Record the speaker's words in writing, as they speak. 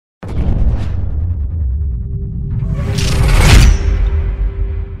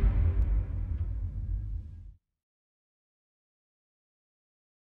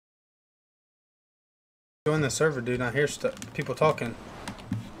Join the server, dude. I hear people talking.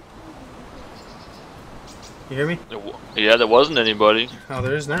 You hear me? Yeah, there wasn't anybody. Oh,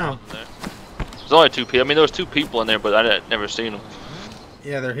 there is now. There's only 2 people. I mean, there was 2 people in there, but I never seen them.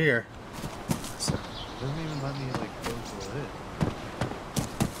 Yeah, they're here. Doesn't even let me like go to it.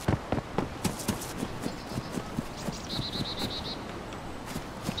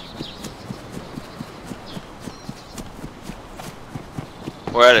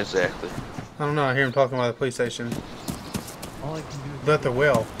 Where at exactly? I don't know. I hear them talking about the police station. All I can do is They're at the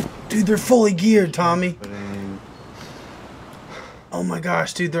well. Dude, they're fully geared, Tommy. Oh my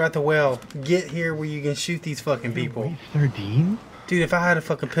gosh, dude, they're at the well. Get here where you can shoot these fucking people. Sardine? Dude, if I had a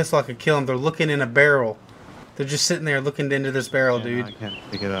fucking pistol, I could kill them. They're looking in a barrel. They're just sitting there looking into this barrel, Yeah, dude. no, I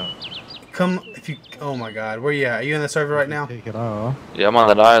can't pick it up. Come, if you... Oh my god, where you at? Are you in the server right now? Take it off. Yeah, I'm on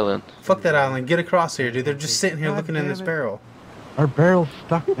that island. Fuck that island. Get across here, dude. They're just sitting here God looking in damn this it. barrel. Our barrel's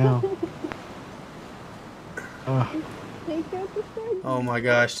stuck now. Oh my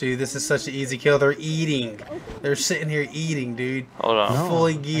gosh, dude, this is such an easy kill. They're eating. They're sitting here eating, dude. Hold on. No,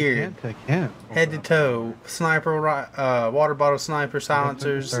 Fully geared. I can't. Head to toe. Sniper, water bottle sniper,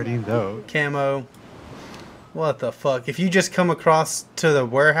 silencers, Sardines out. camo. What the fuck? If you just come across to the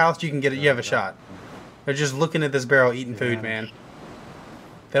warehouse, you can get it. You have a shot. They're just looking at this barrel eating food, man.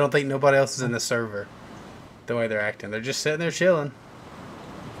 They don't think nobody else is in the server. The way they're acting. They're just sitting there chilling.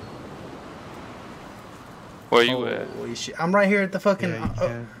 Where you at? Holy shit. I'm right here at the fucking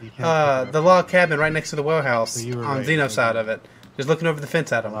Yeah, you can't the log cabin right next to the well house So you were on right, Zeno's okay. side of it. Just looking over the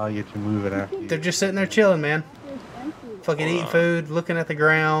fence at them. allow you to move it after you. They're just sitting there chilling, man. Fucking eating food, looking at the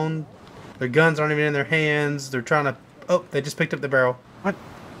ground. Their guns aren't even in their hands. They're trying to... Oh, they just picked up the barrel. What?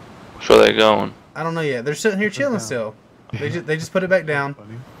 Where are they going? I don't know yet. They're sitting here chilling down. still. They just put it back down.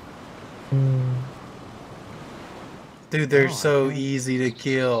 Funny. Dude, they're Oh, so I can't- easy to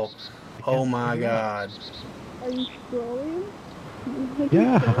kill. Oh my god. Are you scrolling?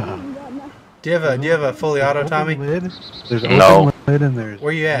 Yeah. Do you have a fully auto, Open Tommy? lid. There's No. open lid and there's...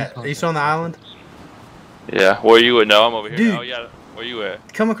 Where you at? Are you still on the island? Yeah, where you at? No, I'm over here. Dude. Oh yeah, where you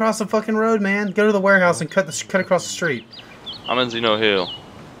at? Come across the fucking road, man. Go to the warehouse and cut across the street. I'm in Zeno Hill.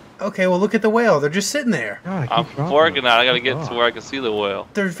 Okay, well look at the whale. They're just sitting there. God, I I'm keep dropping working it. out. I gotta get Oh. to where I can see the whale.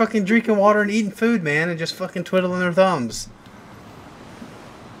 They're fucking drinking water and eating food, man, and just fucking twiddling their thumbs.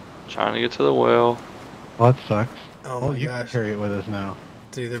 Trying to get to the whale. Well, that sucks. Oh Well, my you can gosh. carry it with us now.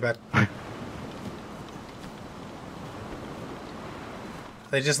 Dude, they're about...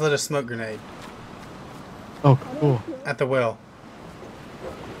 They just lit a smoke grenade Oh, cool. at the well.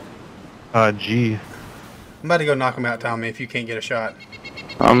 G. I'm about to go knock him out, Tommy, if you can't get a shot.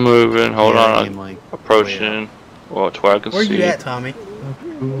 I'm moving. Hold Yeah, on. I mean, I'm like, approaching. Well, to where I can Where see. you at, Tommy?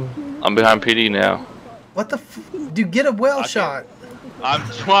 That's cool. I'm behind PD now. What the f... Dude, get a well I can't- shot.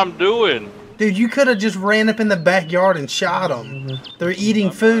 That's what I'm doing. Dude, you could have just ran up in the backyard and shot them. They're eating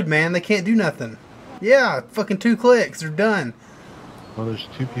food, man. They can't do nothing. Yeah, fucking 2 clicks. They're done. Well, there's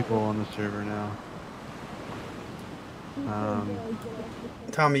 2 people on the server now.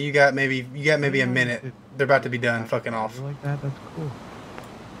 Tommy, you got maybe a minute. They're about to be done fucking off. Like that, that's cool.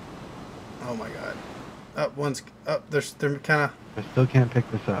 Oh my god. Up one's up. They're kind of. I still can't pick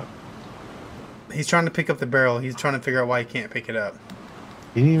this up. He's trying to pick up the barrel. He's trying to figure out why he can't pick it up.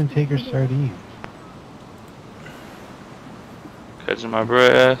 He didn't even take her sardines. Catching my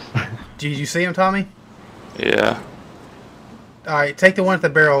breath. Did you see him, Tommy? Yeah. All right, take the one at the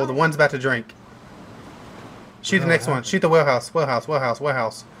barrel. The one's about to drink. Shoot the next one. Shoot the well house. Well house.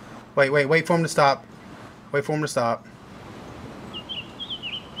 Wait for him to stop. Wait for him to stop.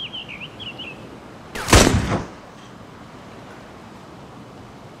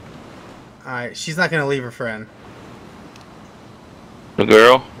 Alright, she's not gonna leave her friend. The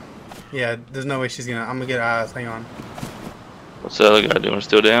girl. Yeah, there's no way she's gonna. I'm gonna get her eyes. Hang on. What's the other guy doing?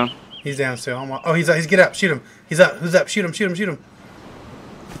 Still down? He's down still. Oh, he's up. He's get up. Shoot him. He's up. Who's up? Shoot him.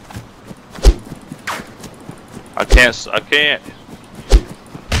 I can't.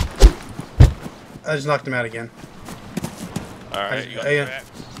 I just knocked him out again. All right. You got Yeah.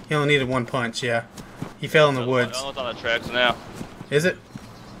 tracks? He only needed 1 punch. Yeah. He fell in the woods. I'm on the tracks now. Is it?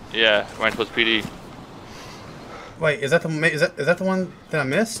 Yeah, right towards PD. Wait, is that the one that I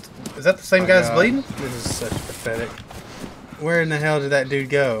missed? Is that the same My guy that's God. bleeding? This is such pathetic. Where in the hell did that dude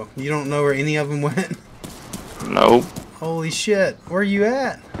go? You don't know where any of them went? Nope. Holy shit. Where are you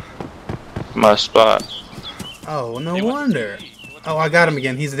at? My spot. Oh, no wonder. Oh, I got him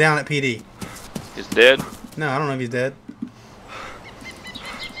again. He's down at PD. He's dead. No, I don't know if he's dead.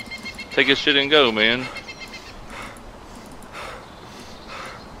 Take his shit and go, man.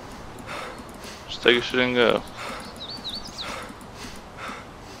 Just take his shit and go.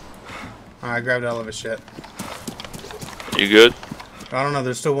 I grabbed all of his shit. You good? I don't know.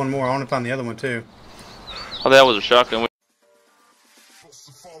 There's still one more. I want to find the other one too. Oh, that was a shotgun.